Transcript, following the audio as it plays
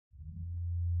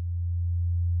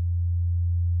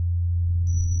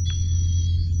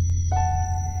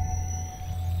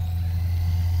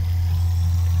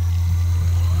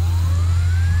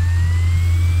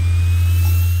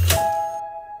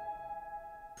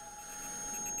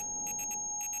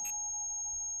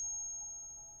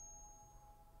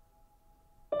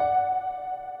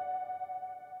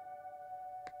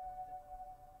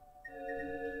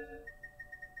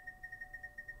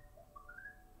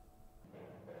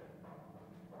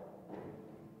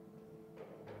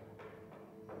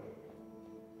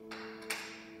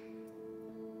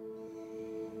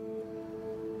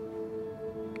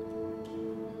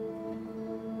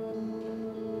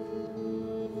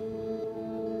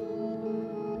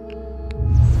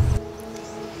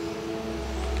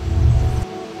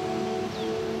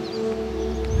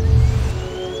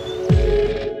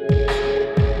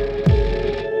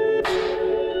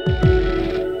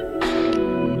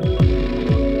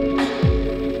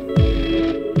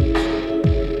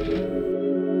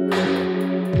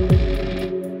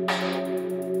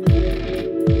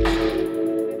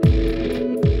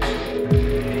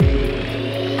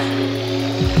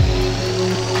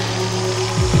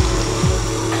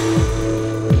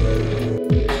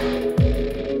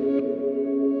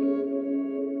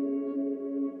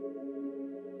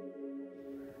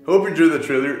I hope you enjoyed the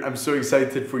trailer. I'm so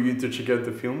excited for you to check out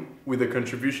the film. With a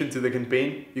contribution to the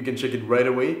campaign, you can check it right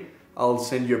away. I'll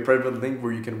send you a private link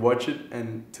where you can watch it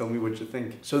and tell me what you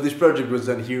think. So this project was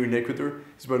done here in Ecuador.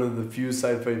 It's one of the few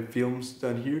sci-fi films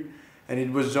done here. And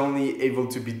it was only able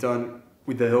to be done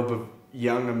with the help of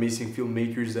young, amazing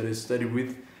filmmakers that I studied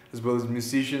with, as well as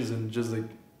musicians and just like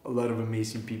a lot of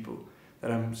amazing people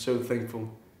that I'm so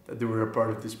thankful that they were a part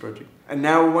of this project. And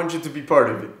now I want you to be part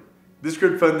of it. This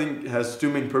crowdfunding has two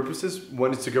main purposes.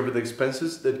 One is to cover the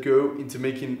expenses that go into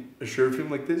making a short film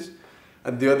like this.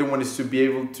 And the other one is to be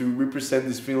able to represent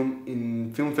this film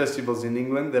in film festivals in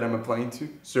England that I'm applying to.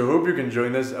 So I hope you can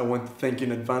join us. I want to thank you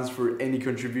in advance for any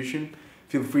contribution.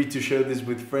 Feel free to share this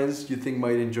with friends you think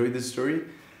might enjoy this story.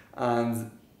 And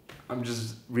I'm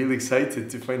just really excited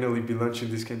to finally be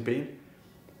launching this campaign.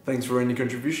 Thanks for any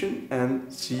contribution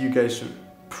and see you guys soon.